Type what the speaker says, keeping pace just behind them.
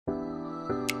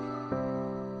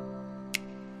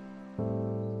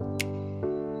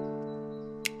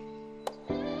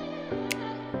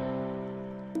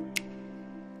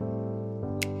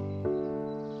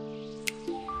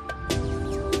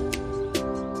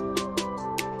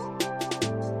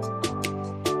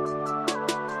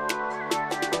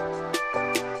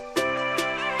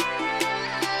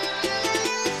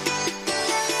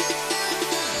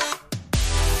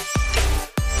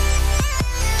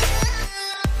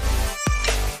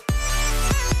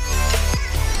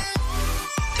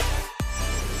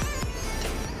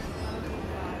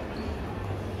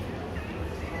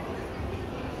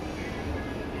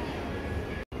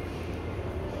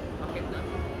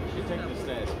Take the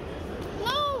stairs.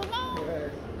 No, no.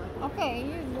 Okay,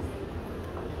 you look.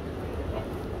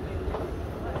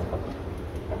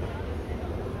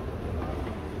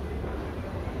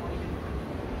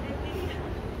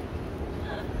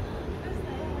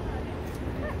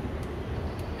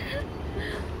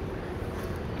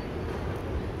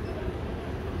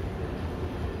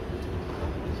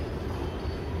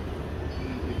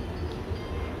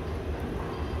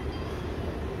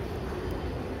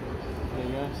 There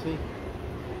you go, see?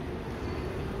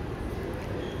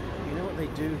 You know what they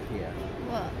do here?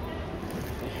 What?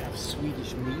 They have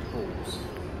Swedish meatballs,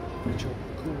 which are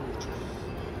gorgeous,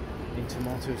 in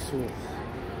tomato sauce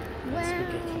and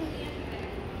spaghetti.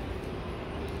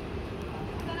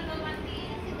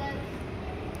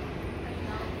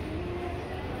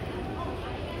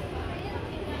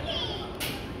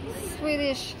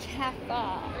 Swedish cafe.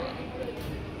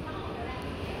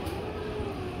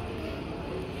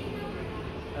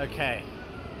 Okay.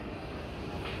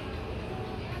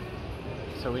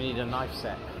 So we need a knife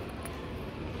set.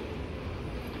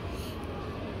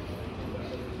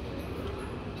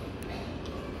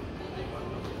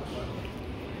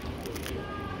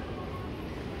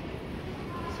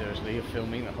 Seriously, you're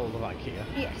filming the whole of IKEA?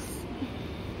 Yes.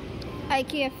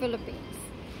 IKEA Philippines.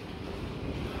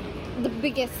 The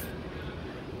biggest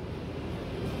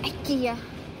IKEA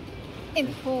in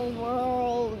the whole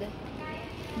world.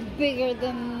 Bigger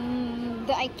than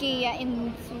the IKEA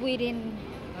in Sweden.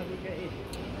 How do we get in?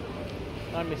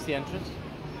 I missed the entrance.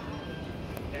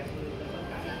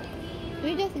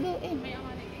 We just go in.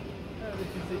 Oh, this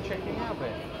is the checking out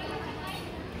bit.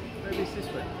 Maybe it's this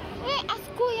way. Wait, ask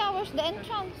Kuya, where's the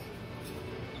entrance?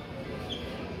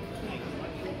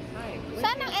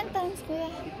 Saan ang entrance, Kuya?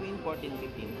 Between 14 and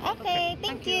 15. Okay,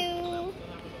 thank you.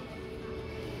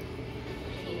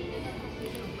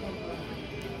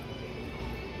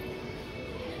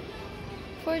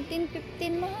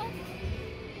 $14.15 mahal.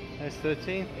 There's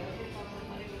 13.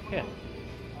 Yeah.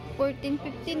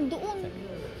 $14.15 doon.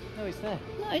 No, it's there.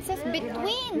 No, it says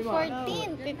between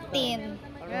 14.15.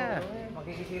 Yeah.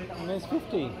 And there's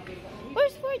 15.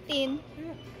 Where's 14?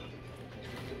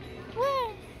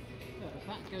 Where? Yeah, if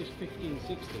that goes 15, 16,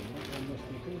 that one must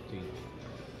be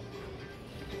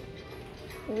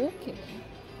 14. Okay.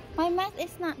 My math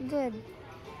is not good.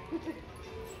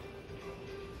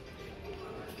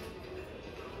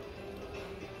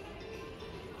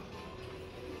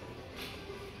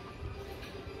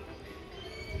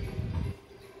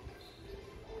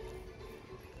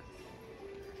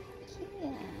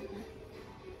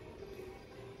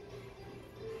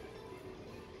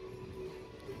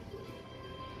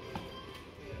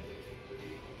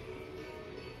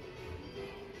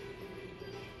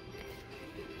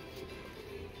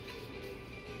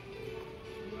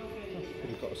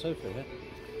 You've got a sofa here.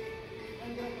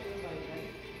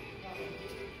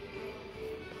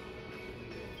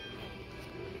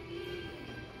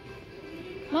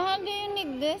 Mahal, do you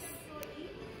need this?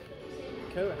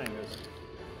 Coat hangers.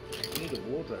 We need a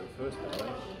wardrobe first,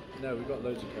 though. No, we've got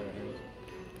loads of coat hangers.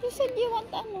 You said you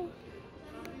want ano?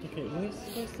 Okay,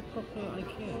 where's the proper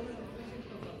IKEA?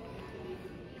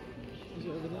 Is it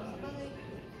over there?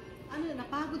 Ano,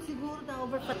 napagod siguro na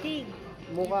over fatigue.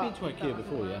 You've been to IKEA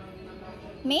before, yeah?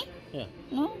 Me? Yeah.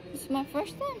 No, it's my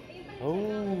first time.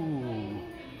 Oh.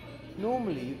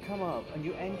 Normally you come up and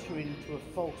you enter into a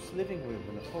false living room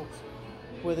and a false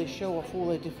where they show off all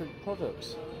their different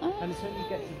products. And it's when you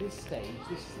get to this stage,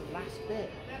 this is the last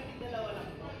bit.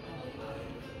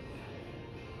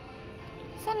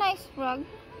 It's a nice rug.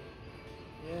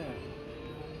 Yeah.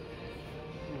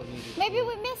 Maybe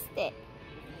we missed it.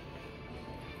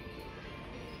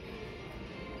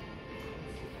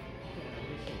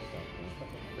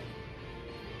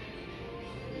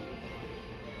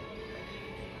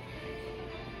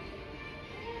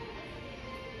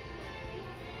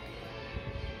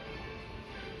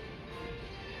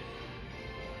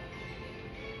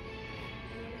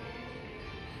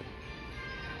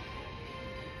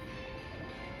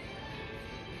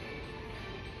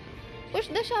 Push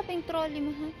the shopping trolley,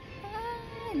 mahal.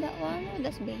 Ah, that one. Oh,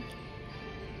 that's big.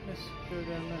 Let's go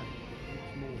down there.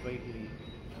 It's more vaguely.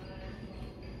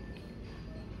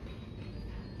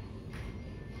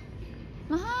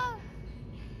 Mahal.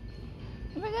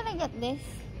 We're gonna get this.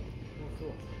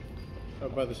 Oh,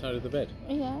 by the side of the bed?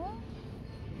 Yeah.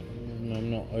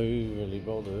 I'm not overly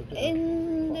bothered.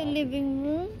 In the living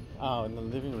room. Oh, in the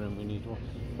living room we need one.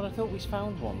 But I thought we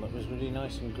found one that was really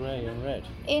nice and grey and red.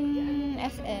 In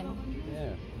SM.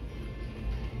 Yeah.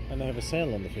 And they have a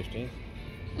sale on the 15th.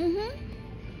 Mm-hmm.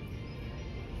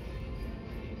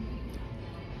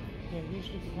 Yeah,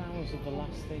 usually flowers are the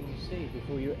last thing you see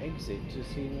before you exit to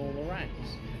seeing all the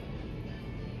racks.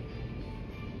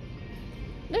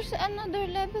 There's another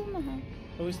level, mahal.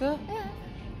 Oh, is there? Yeah.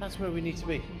 That's where we need to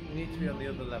be. We need to be on the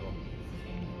other level.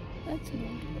 That's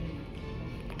good.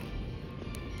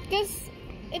 Because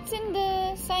it's in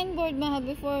the signboard, mahal,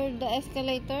 before the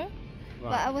escalator. Right.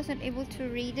 But I wasn't able to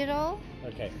read it all.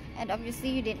 Okay. And obviously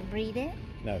you didn't read it.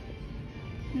 No.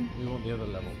 We want the other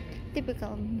level.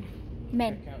 Typical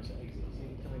men. Check out exit. See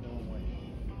you coming the wrong way.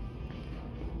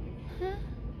 Huh?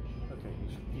 Okay,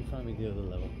 you find me the other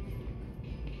level.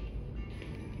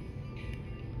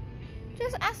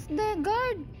 Just ask the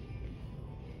guard.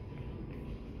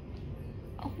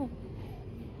 Oh.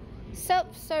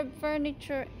 Self-serve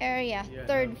furniture area, Yeah,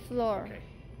 third no. floor. Okay.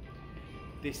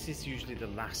 This is usually the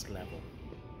last level.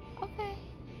 Okay.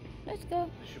 Let's go.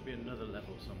 There should be another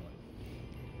level somewhere.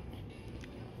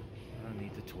 I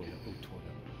need the toilet. Oh,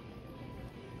 toilet.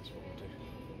 That's what we'll do.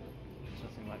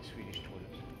 Something like Swedish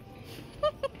toilets.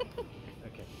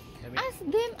 Okay. Let me... Ask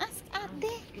them, ask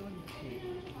ate. Go on.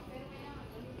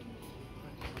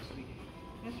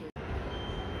 Yes, sir.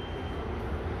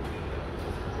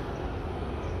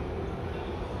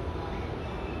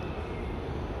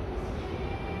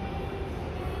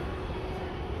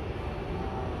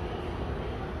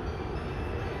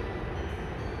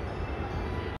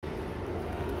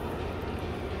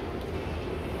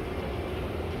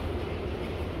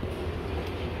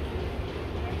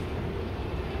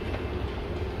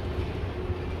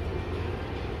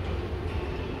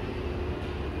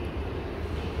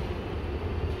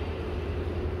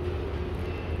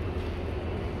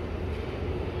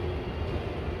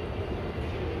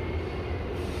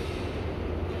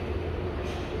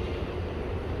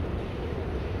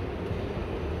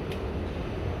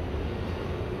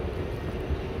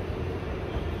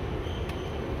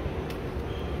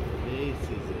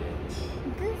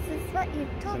 This is what you're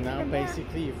So talking now about.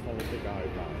 basically you follow the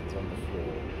guidelines on the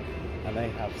floor and they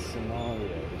have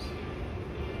scenarios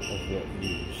of what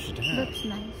you should have. That's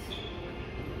nice.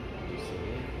 You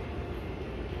see?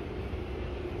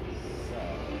 So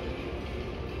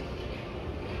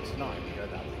tonight we go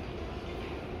that way.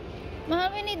 Mahal,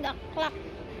 we need a clock.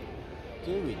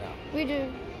 Do we now? We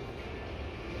do.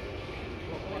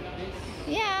 What this?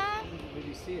 Yeah, I didn't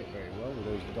really see it very well with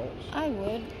those dots. I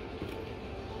would.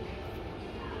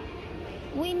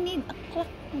 We need a clock.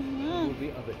 There Mahal. will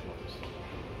be other clocks.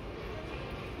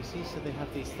 You see, so they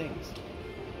have these things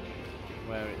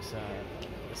where it's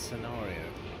a scenario.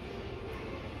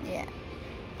 Yeah.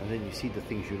 And then you see the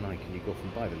things you like and you go off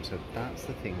and buy them. So that's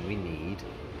the thing we need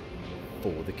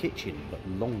for the kitchen, but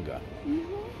longer.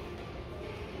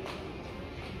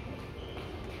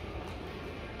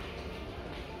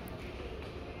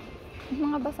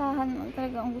 Mga basahan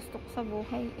talaga ang gusto ko sa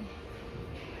buhay eh.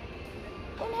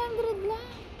 100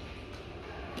 lang.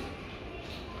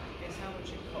 Guess how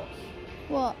much it costs?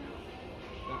 What?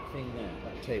 That thing there,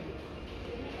 that table.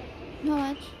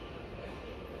 How much?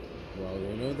 Well,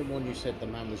 you know the one you said the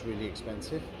man was really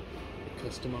expensive? The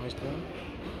customised one?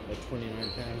 At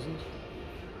 29,000?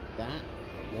 That,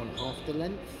 one half the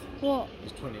length, What?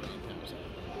 is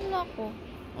 29,000. Nako.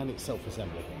 And it's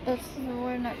self-assembly. That's,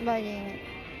 we're not buying it.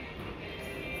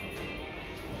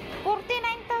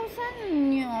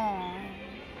 49,000? Yeah.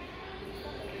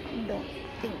 I don't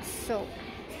think so.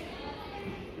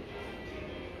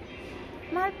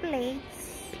 More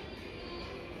plates.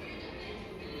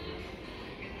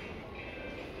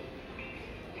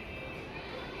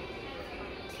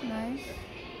 Nice.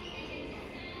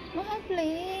 More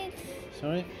plates.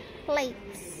 Sorry?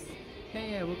 Plates.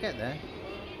 Yeah, we'll get there.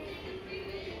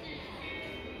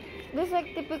 This is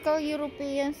like typical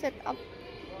European setup.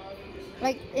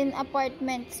 Like in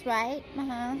apartments, right?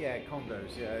 Yeah,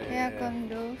 condos, Yeah,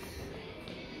 condos.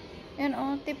 Yan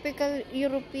oh, typical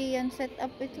European setup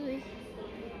ito eh.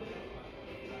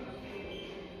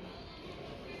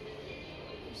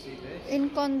 You see this? In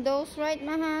condos, right,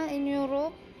 mahal? In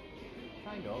Europe?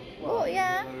 Kind of. Oh,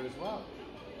 yeah. Villa as well.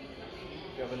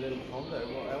 If you have a little condo,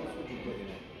 what else would you put in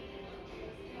it?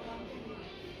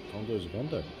 Gondo's a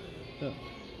Gondo. Look.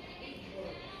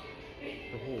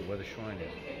 The hall where the shrine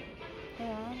is.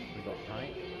 Yeah. We've got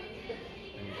height,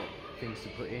 and you've got things to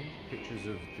put in, pictures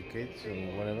of the kids or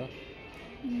whatever,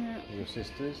 Yeah. your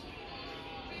sisters.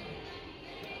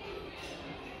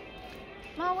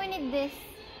 Oh, we need this.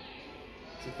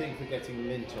 It's a thing for getting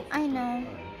lint off. I know.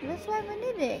 Oh, okay. That's why we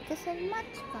need it, because of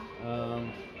matchka.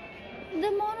 Um, The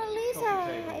Mona Lisa,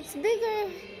 Coffee tables. it's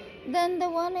bigger than the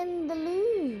one in the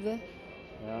Louvre.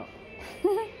 yeah.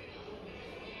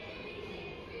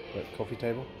 But coffee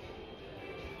table.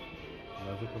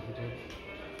 Another coffee table.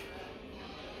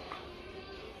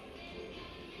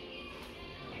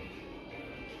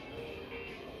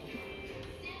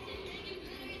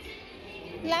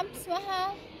 Lamps,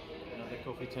 mahal. Another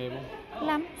coffee table.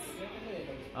 Lamps.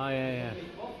 Oh yeah.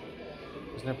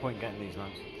 There's no point getting these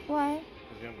lamps Why?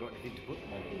 because we haven't got anything to put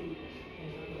them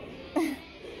on.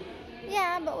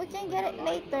 Yeah, but we can get it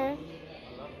later.